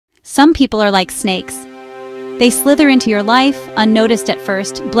Some people are like snakes. They slither into your life, unnoticed at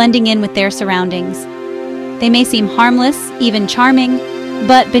first, blending in with their surroundings. They may seem harmless, even charming,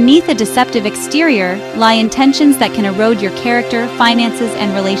 but beneath a deceptive exterior lie intentions that can erode your character, finances,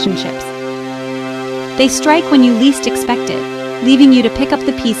 and relationships. They strike when you least expect it, leaving you to pick up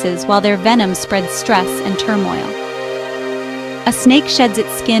the pieces while their venom spreads stress and turmoil. A snake sheds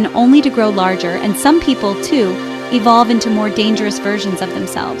its skin only to grow larger, and some people, too, evolve into more dangerous versions of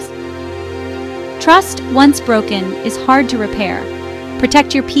themselves. Trust, once broken, is hard to repair.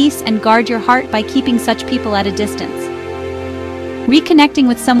 Protect your peace and guard your heart by keeping such people at a distance. Reconnecting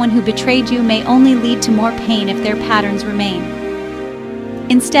with someone who betrayed you may only lead to more pain if their patterns remain.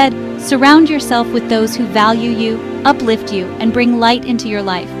 Instead, surround yourself with those who value you, uplift you, and bring light into your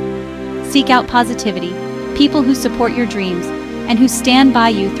life. Seek out positivity, people who support your dreams, and who stand by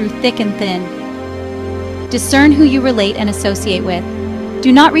you through thick and thin. Discern who you relate and associate with.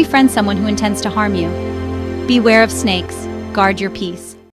 Do not befriend someone who intends to harm you. Beware of snakes. Guard your peace.